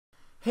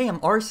Hey,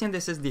 I'm RC and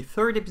this is the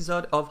third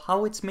episode of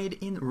how it's made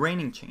in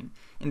Raining Chain.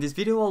 In this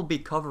video I'll be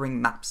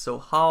covering maps, so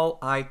how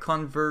I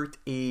convert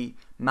a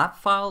map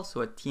file,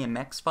 so a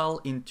TMX file,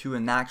 into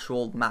an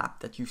actual map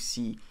that you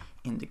see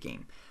in the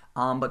game.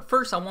 But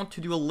first I want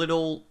to do a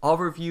little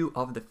overview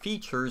of the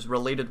features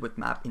related with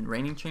map in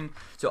Raining Chain.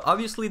 So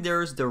obviously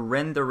there's the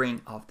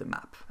rendering of the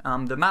map.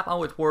 The map,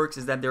 how it works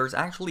is that there's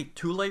actually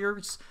two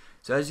layers.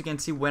 So as you can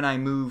see, when I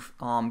move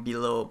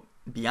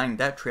behind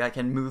that tree, I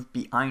can move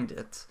behind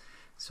it.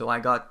 So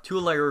I got two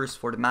layers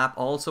for the map.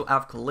 I also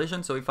have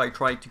collision, so if I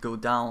try to go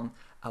down,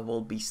 I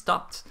will be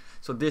stopped.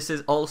 So this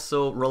is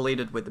also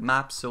related with the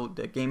map, so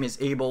the game is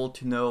able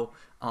to know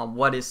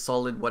what is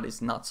solid, what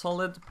is not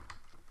solid.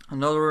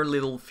 Another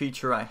little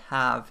feature I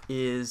have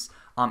is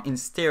in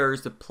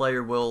stairs, the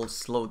player will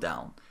slow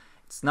down.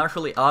 It's not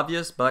really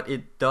obvious, but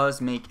it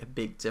does make a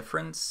big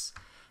difference.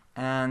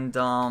 And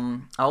I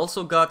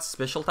also got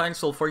special tiles.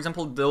 So for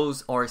example,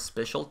 those are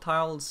special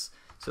tiles.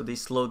 So they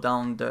slow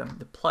down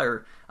the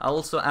player. I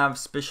also have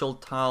special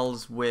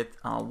tiles with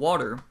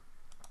water.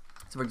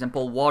 So for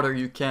example, water,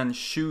 you can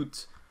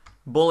shoot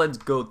bullets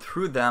go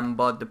through them,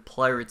 but the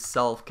player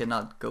itself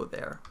cannot go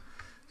there.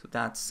 So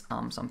that's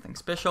something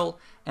special.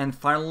 And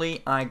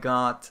finally, I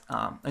got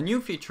a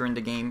new feature in the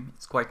game.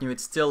 It's quite new.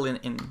 It's still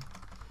in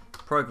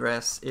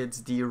progress.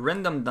 It's the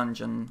random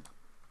dungeon.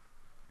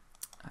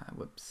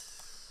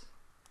 Whoops.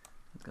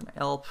 It's gonna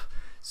help.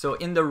 So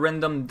in the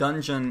random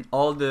dungeon,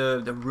 all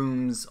the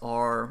rooms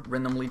are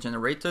randomly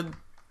generated.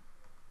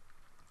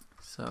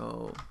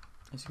 So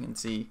as you can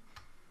see,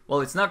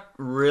 well, it's not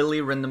really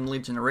randomly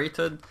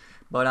generated,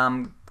 but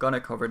I'm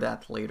gonna cover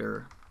that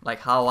later,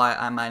 like how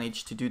I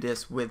managed to do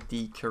this with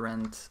the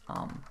current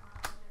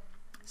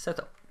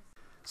setup.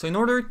 So in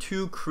order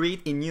to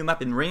create a new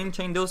map in Raining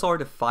Chain, those are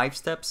the 5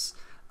 steps.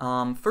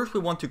 First, we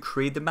want to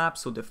create the map,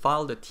 so the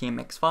file, the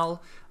TMX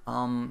file.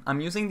 I'm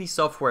using the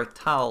software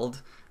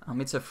Tiled.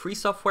 It's a free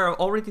software. I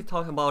already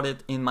talked about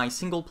it in my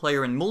single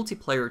player and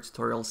multiplayer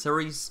tutorial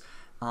series.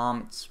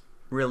 It's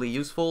really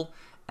useful.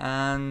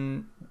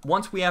 And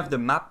once we have the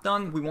map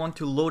done, we want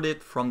to load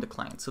it from the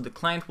client. So the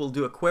client will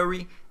do a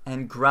query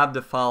and grab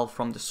the file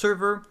from the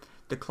server.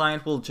 The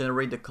client will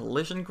generate the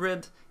collision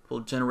grid, will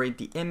generate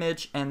the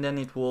image, and then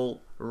it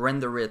will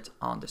render it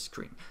on the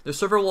screen. The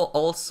server will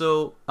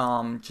also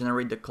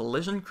generate the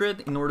collision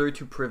grid in order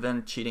to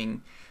prevent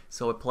cheating.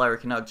 So a player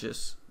cannot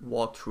just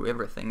walk through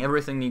everything.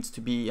 Everything needs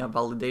to be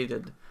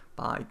validated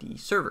by the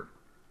server.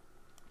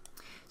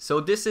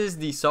 So this is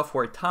the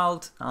software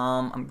Tiled.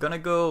 I'm gonna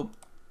go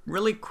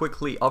really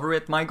quickly over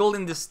it. My goal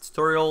in this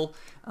tutorial,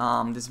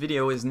 this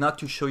video, is not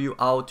to show you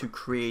how to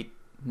create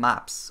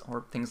maps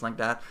or things like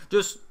that.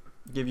 Just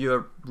give you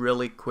a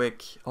really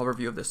quick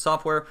overview of the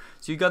software.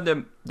 So you got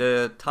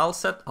the tile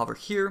set over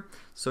here.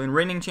 So in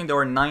Raining Chain there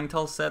are 9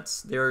 tile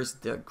sets. There's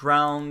the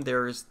ground,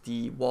 there's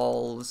the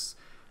walls,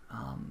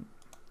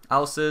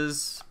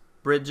 houses,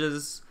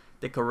 bridges,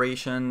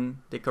 decoration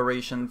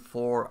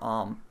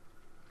for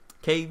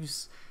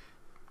caves,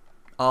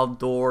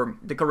 outdoor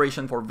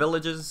decoration for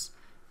villages,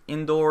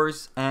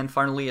 indoors, and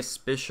finally a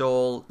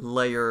special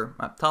layer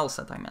tile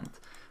set I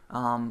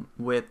meant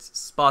with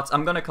spots.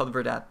 I'm gonna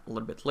cover that a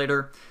little bit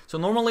later. So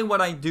normally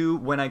what I do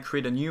when I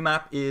create a new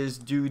map is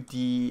do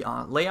the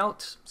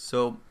layout,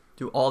 so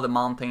do all the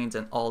mountains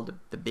and all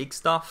the big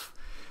stuff.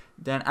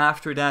 Then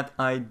after that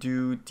I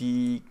do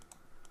the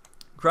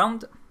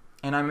ground,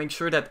 and I make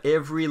sure that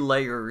every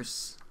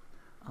layers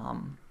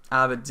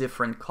have a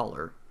different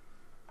color.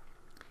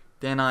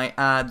 Then I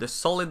add the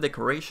solid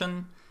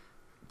decoration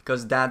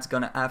because that's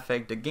gonna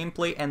affect the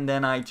gameplay, and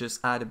then I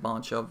just add a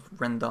bunch of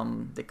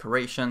random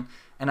decoration,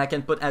 and I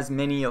can put as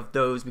many of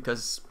those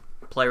because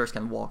players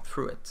can walk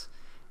through it.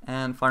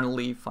 And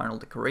finally, final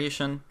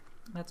decoration.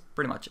 That's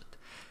pretty much it.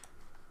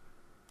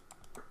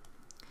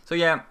 So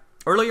yeah,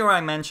 earlier I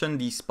mentioned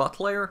the spot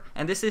layer,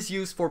 and this is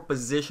used for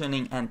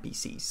positioning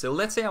NPCs. So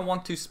let's say I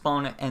want to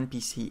spawn an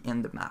NPC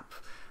in the map.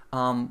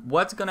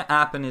 What's gonna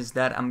happen is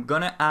that I'm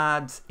gonna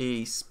add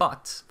a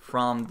spot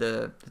from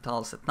the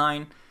tile set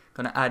 9,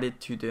 gonna add it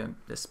to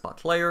the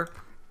spot layer,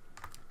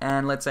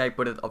 and let's say I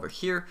put it over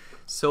here.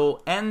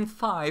 So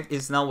N5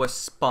 is now a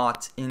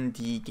spot in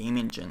the game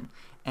engine,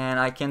 and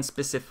I can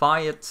specify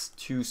it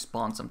to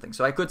spawn something.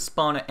 So I could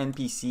spawn an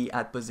NPC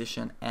at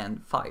position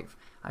N5.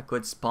 I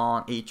could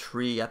spawn a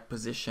tree at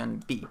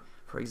position B,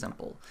 for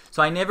example.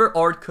 So I never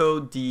hard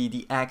code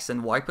the X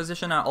and Y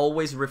position. I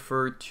always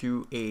refer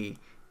to a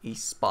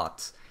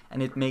spot,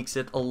 and it makes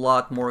it a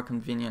lot more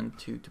convenient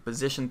to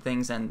position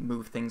things and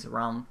move things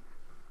around.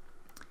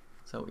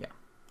 So yeah.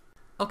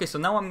 Okay, so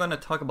now I'm gonna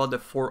talk about the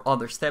 4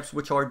 other steps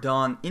which are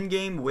done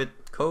in-game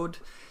with code.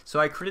 So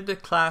I created a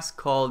class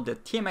called the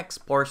TMX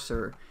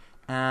parser,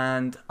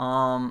 and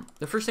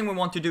the first thing we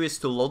want to do is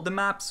to load the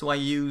map. So I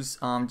use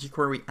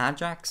jQuery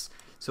Ajax.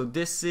 So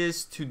this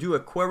is to do a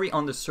query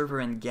on the server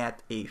and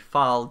get a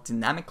file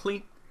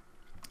dynamically.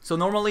 So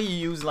normally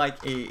you use like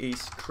a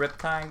script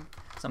tag,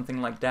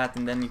 something like that,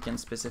 and then you can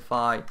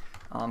specify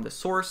the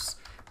source.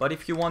 But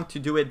if you want to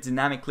do it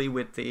dynamically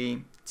with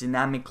a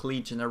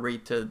dynamically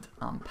generated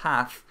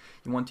path,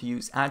 you want to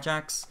use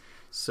Ajax.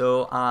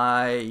 So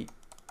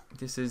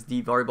this is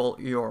the variable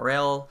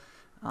URL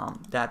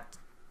that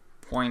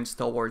points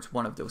towards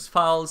one of those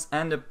files,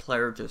 and the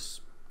player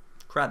just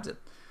grabs it.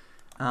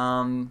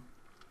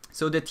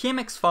 So the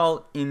TMX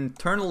file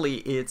internally,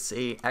 it's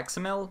a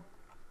XML,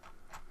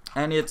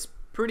 and it's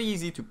pretty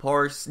easy to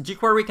parse.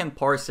 jQuery can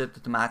parse it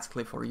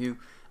automatically for you,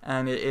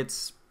 and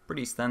it's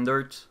pretty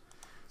standard.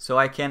 So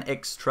I can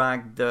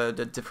extract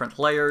the different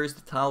layers,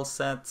 the tile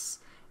sets,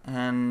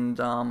 and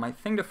I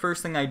think the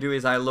first thing I do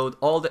is I load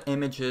all the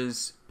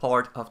images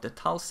part of the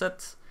tile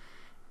set,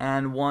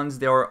 and once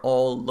they are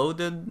all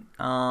loaded,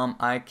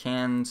 I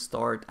can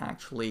start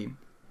actually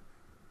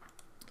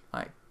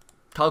like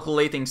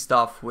calculating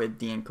stuff with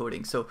the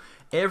encoding. So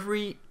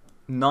every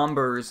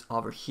numbers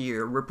over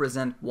here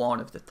represent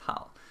one of the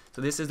tile.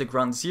 So this is the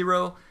ground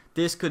 0.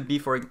 This could be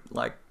for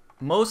like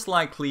most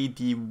likely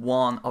the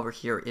one over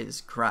here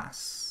is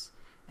grass,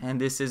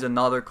 and this is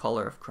another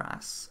color of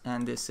grass,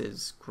 and this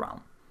is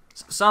ground.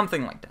 So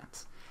something like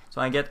that. So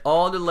I get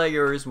all the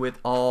layers with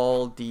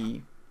all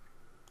the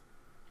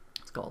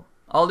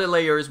all the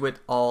layers with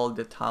all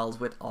the tiles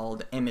with all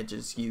the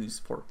images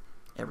used for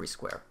every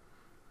square.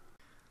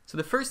 So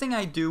the first thing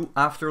I do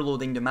after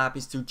loading the map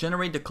is to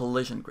generate the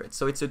collision grid.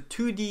 So it's a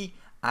 2D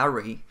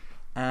array,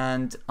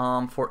 and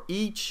for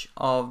each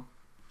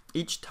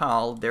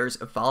tile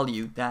there's a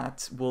value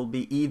that will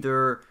be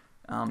either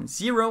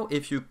 0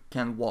 if you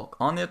can walk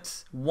on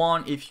it,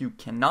 1 if you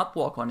cannot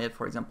walk on it,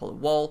 for example a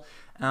wall,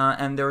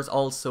 and there's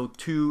also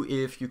 2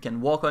 if you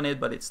can walk on it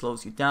but it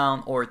slows you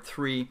down, or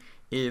 3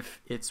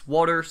 if it's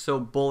water, so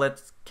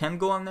bullets can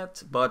go on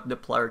it but the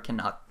player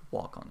cannot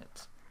walk on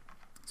it.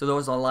 So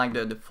those are like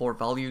the 4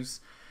 values,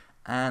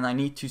 and I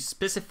need to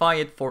specify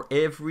it for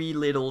every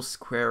little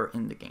square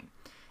in the game.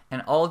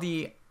 And all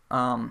the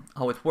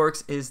how it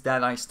works is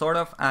that I start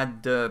off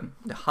at the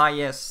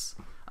highest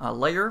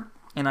layer,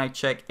 and I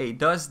check, hey,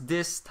 does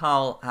this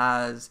tile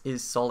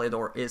is solid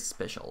or is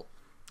special?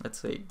 Let's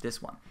say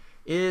this one.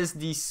 Is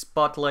the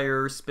spot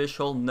layer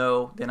special?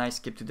 No. Then I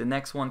skip to the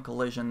next one.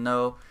 Collision,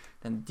 no.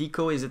 Then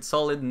deco, is it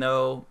solid?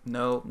 No,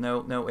 no,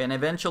 no, no. And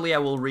eventually I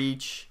will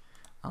reach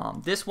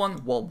this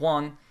one, wall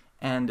 1,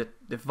 and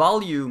the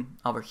value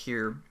over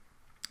here,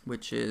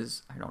 which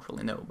is, I don't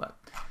really know, but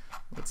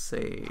let's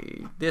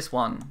say this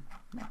one.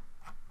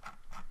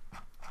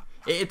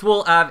 It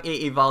will have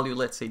a value,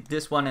 let's say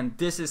this one, and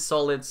this is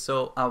solid,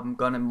 so I'm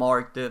gonna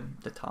mark the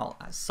tile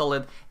as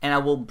solid, and I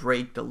will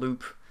break the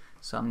loop.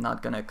 So I'm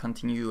not gonna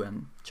continue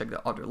and check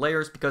the other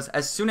layers, because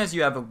as soon as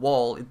you have a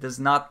wall, it does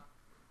not,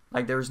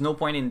 like, there's no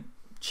point in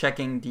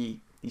checking the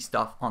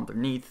stuff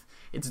underneath.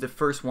 It's the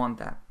first one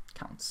that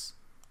counts.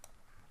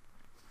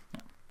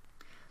 Yeah.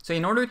 So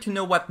in order to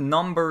know what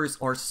numbers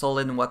are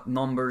solid and what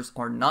numbers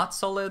are not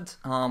solid,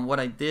 what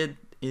I did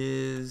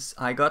is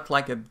I got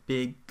like a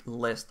big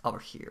list over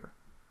here.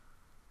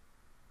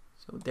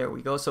 So there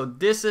we go. So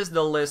this is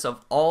the list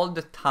of all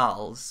the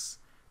tiles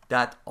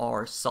that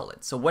are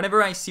solid. So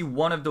whenever I see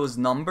one of those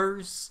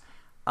numbers,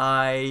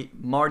 I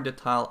mark the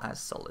tile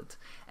as solid.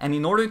 And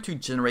in order to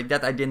generate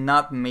that, I did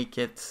not make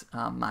it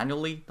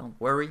manually,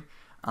 don't worry.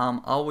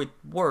 How it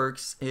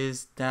works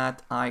is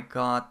that I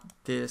got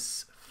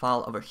this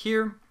file over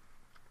here.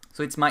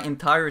 So it's my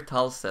entire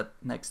tile set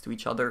next to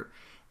each other.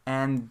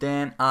 And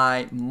then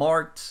I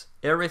marked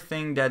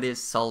everything that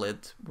is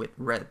solid with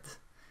red.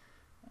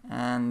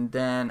 And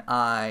then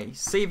I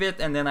save it,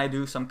 and then I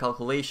do some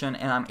calculation,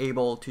 and I'm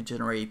able to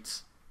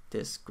generate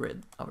this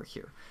grid over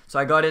here. So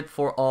I got it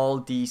for all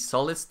the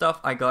solid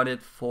stuff. I got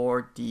it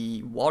for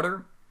the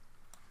water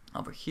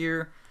over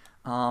here.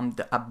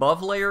 The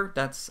above layer,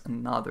 that's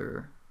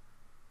another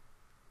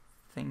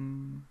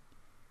thing.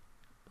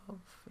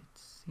 Above, it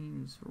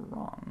seems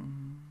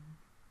wrong.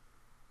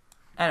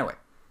 Anyway.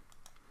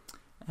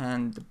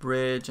 And the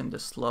bridge and the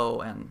slow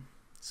and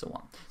so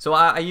on. So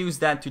I use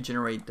that to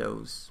generate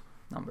those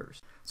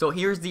numbers. So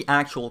here's the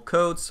actual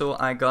code. So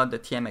I got the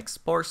TMX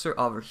parser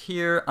over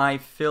here. I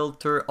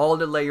filter all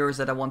the layers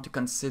that I want to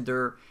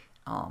consider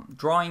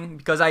drawing,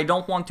 because I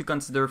don't want to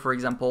consider, for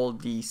example,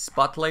 the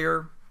spot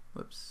layer.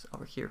 Whoops,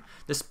 over here.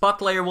 The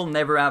spot layer will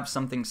never have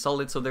something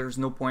solid, so there's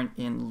no point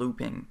in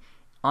looping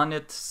on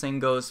it. Same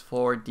goes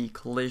for the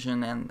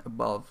collision and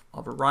above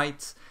over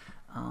right.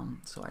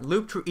 So I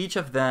loop through each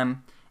of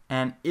them.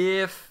 And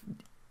if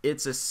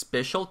it's a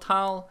special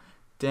tile,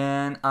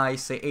 then I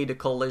say, hey, the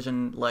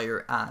collision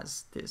layer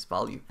has this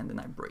value, and then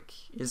I break.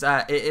 It's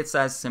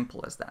as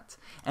simple as that.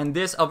 And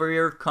this over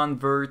here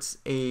converts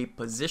a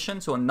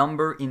position, so a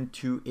number,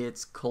 into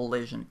its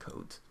collision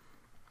code.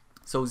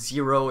 So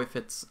 0 if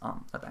it's,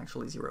 not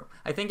actually 0.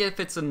 I think if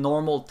it's a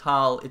normal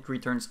tile, it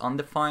returns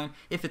undefined.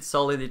 If it's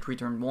solid, it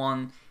returns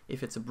 1.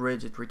 If it's a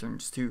bridge, it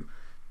returns 2,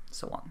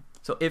 so on.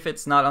 So if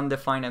it's not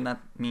undefined, and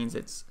that means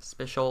it's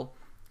special.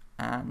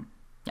 And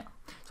yeah,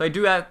 so I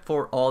do that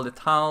for all the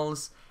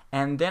tiles.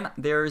 And then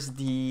there's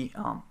the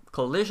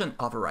collision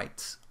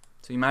overwrite.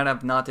 So you might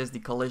have noticed the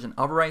collision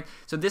overwrite.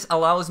 So this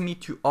allows me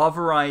to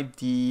override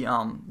the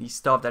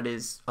stuff that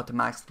is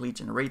automatically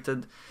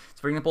generated.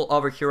 So for example,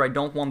 over here, I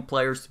don't want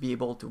players to be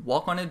able to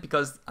walk on it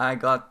because I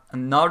got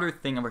another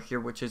thing over here,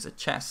 which is a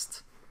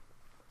chest.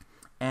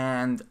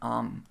 And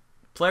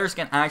players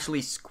can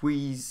actually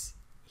squeeze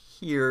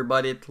here,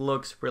 but it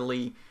looks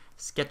really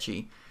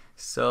sketchy.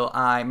 So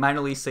I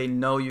manually say,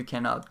 no, you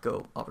cannot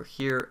go over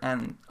here,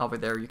 and over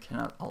there you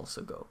cannot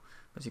also go.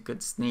 Because you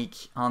could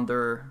sneak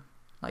under,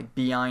 like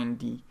behind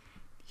the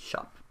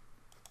shop.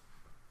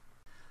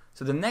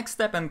 So the next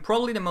step, and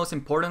probably the most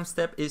important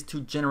step, is to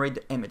generate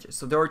the images.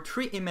 So there are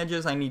 3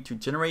 images I need to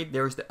generate.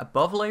 There's the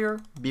above layer,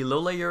 below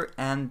layer,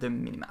 and the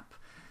minimap.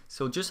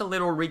 So just a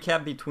little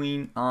recap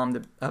between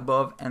the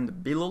above and the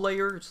below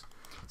layers.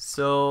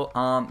 So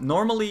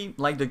normally,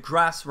 like the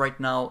grass right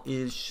now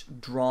is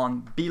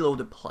drawn below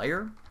the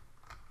player,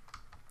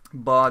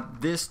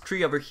 but this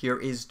tree over here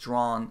is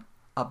drawn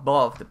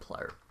above the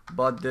player.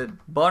 But the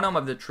bottom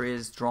of the tree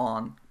is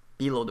drawn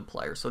below the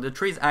player. So the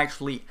tree is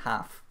actually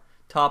half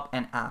top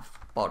and half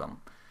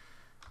bottom.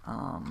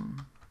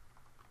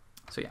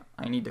 So yeah,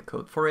 I need the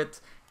code for it.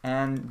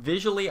 And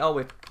visually how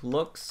it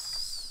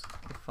looks,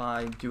 if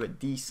I do a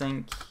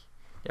desync,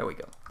 there we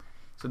go.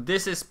 So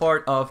this is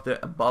part of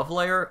the above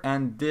layer,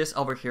 and this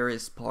over here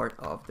is part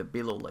of the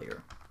below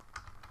layer.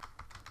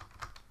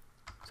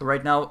 So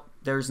right now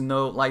there's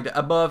no, like the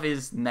above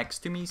is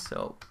next to me,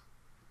 so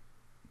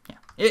yeah.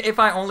 If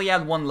I only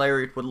had 1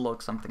 layer, it would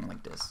look something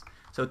like this.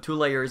 So 2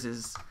 layers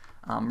is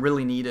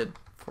really needed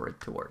for it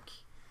to work.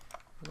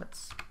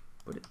 Let's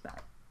put it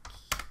back.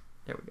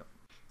 There we go.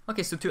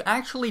 Okay, so to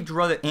actually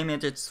draw the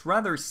image, it's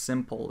rather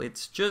simple.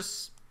 It's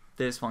just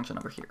this function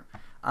over here.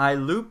 I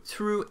loop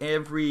through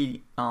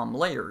every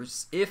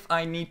layers. If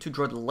I need to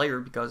draw the layer,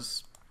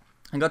 because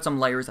I got some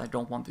layers I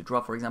don't want to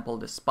draw, for example,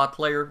 the spot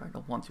layer, I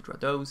don't want to draw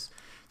those.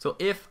 So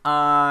if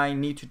I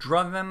need to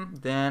draw them,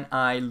 then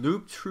I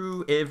loop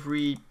through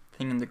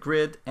everything in the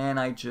grid and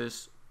I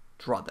just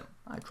draw them.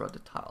 I draw the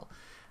tile.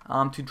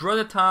 To draw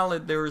the tile,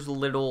 there's a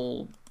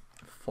little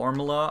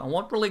formula. I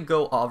won't really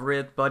go over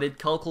it, but it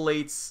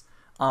calculates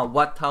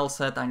what tile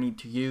set I need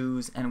to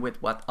use and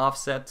with what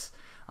offset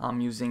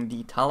using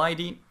the tile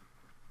ID.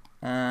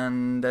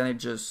 And then it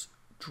just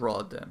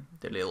draw the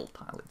little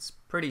tile. It's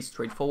pretty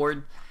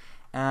straightforward.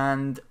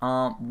 And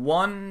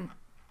one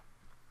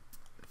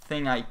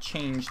thing I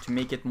changed to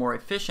make it more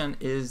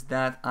efficient is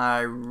that I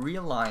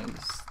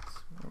realized,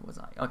 where was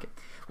I? Okay.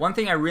 One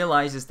thing I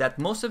realized is that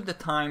most of the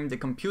time the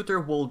computer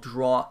will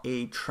draw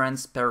a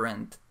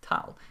transparent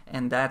tile,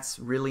 and that's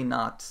really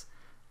not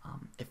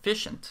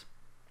efficient.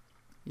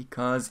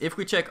 Because if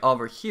we check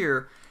over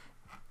here,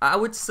 I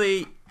would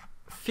say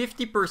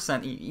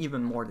 50%,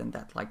 even more than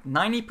that, like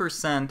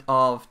 90%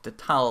 of the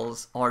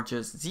tiles are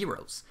just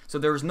zeros. So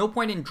there's no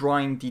point in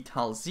drawing the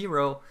tile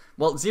 0.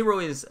 Well, 0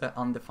 is an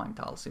undefined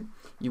tile, so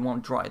you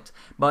won't draw it.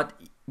 But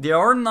there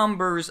are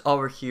numbers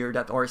over here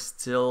that are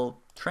still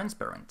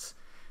transparent.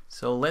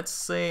 So let's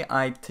say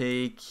I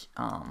take,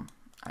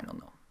 I don't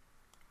know,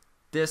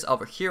 this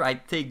over here. I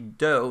take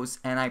those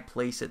and I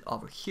place it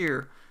over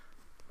here.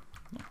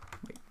 Yeah,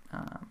 wait.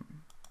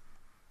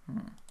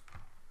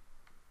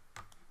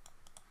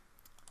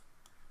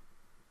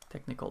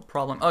 Technical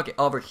problem. Okay,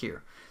 over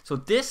here. So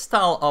this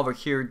tile over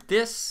here,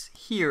 this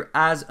here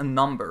has a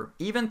number.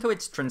 Even though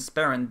it's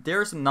transparent,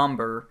 there's a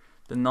number,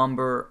 the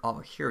number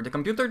over here. The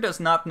computer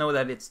does not know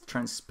that it's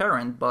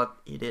transparent, but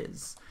it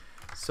is.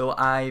 So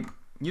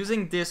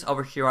using this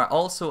over here, I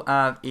also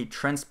have a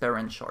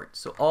transparent chart.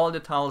 So all the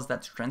tiles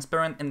that's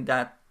transparent and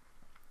that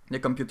the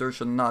computer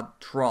should not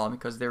draw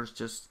because there's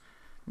just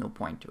no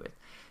point to it.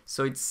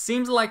 So it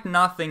seems like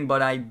nothing,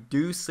 but I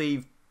do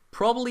save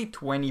probably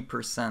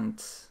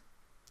 20%.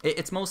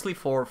 It's mostly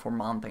for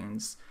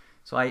mountains.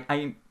 So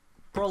I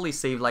probably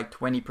save like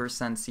 20%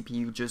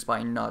 CPU just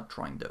by not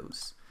drawing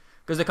those.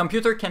 Because the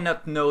computer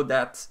cannot know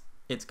that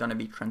it's going to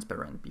be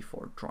transparent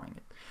before drawing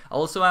it. I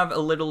also have a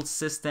little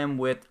system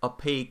with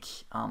opaque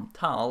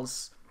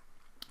tiles.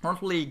 I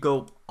don't really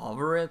go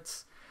over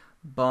it,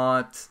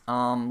 but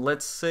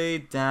let's say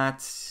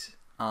that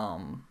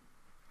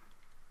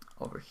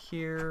over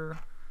here,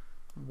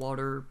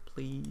 water,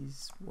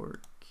 please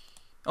work.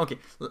 Okay,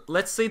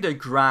 let's say the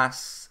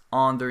grass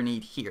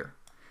underneath here.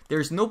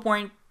 There's no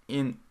point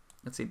in,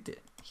 let's say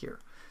here.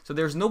 So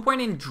there's no point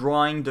in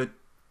drawing the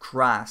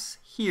grass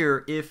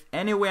here if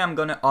anyway I'm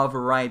gonna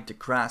override the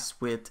grass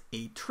with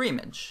a tree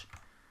image.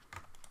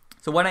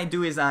 So what I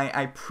do is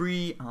I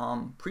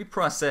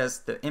pre-process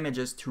the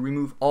images to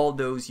remove all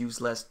those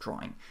useless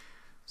drawing.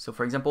 So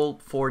for example,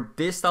 for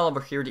this tile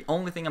over here, the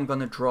only thing I'm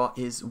gonna draw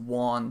is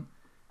one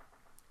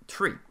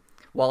tree.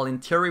 While in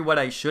theory, what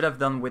I should have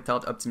done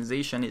without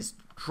optimization is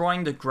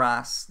drawing the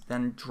grass,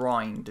 then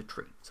drawing the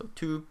tree. So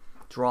 2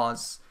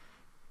 draws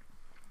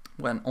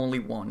when only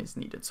 1 is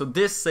needed. So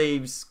this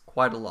saves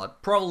quite a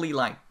lot, probably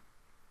like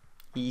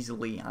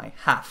easily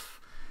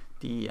half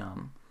the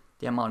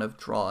amount of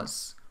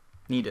draws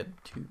needed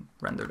to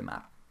render the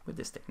map with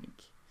this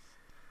technique.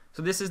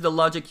 So this is the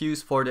logic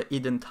used for the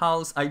hidden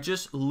tiles. I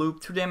just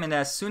loop through them, and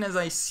as soon as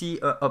I see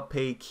an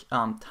opaque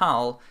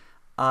tile,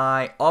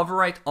 I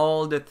overwrite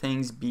all the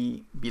things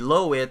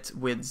below it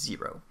with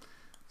 0.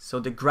 So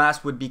the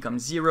grass would become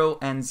 0,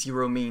 and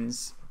 0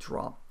 means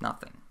drop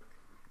nothing.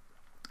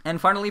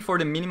 And finally, for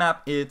the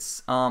minimap,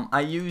 it's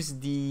I use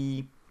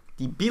the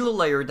below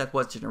layer that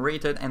was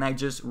generated, and I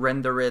just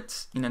render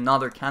it in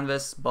another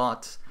canvas,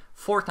 but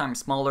 4 times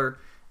smaller,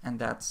 and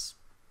that's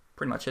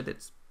pretty much it.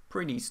 It's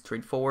pretty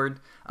straightforward.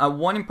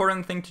 One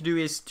important thing to do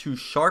is to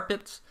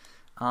sharpen it.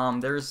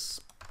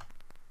 There's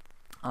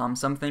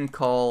something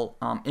called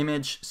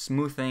image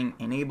smoothing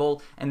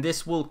enable, and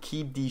this will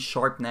keep the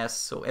sharpness,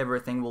 so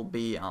everything will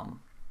be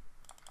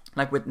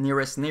like with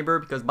nearest neighbor,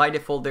 because by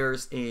default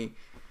there's a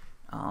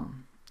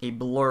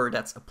blur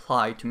that's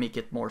applied to make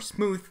it more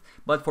smooth,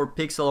 but for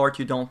pixel art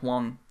you don't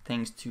want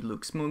things to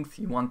look smooth,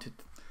 you want to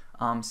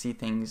see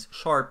things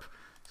sharp,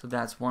 so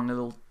that's one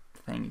little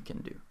thing you can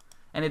do,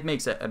 and it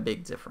makes a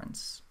big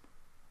difference.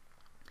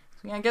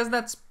 So yeah, I guess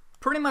that's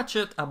pretty much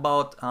it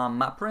about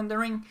map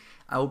rendering.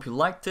 I hope you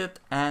liked it,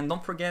 and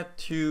don't forget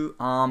to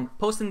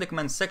post in the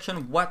comment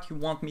section what you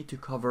want me to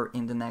cover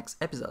in the next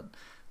episode.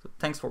 So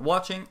thanks for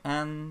watching,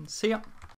 and see ya!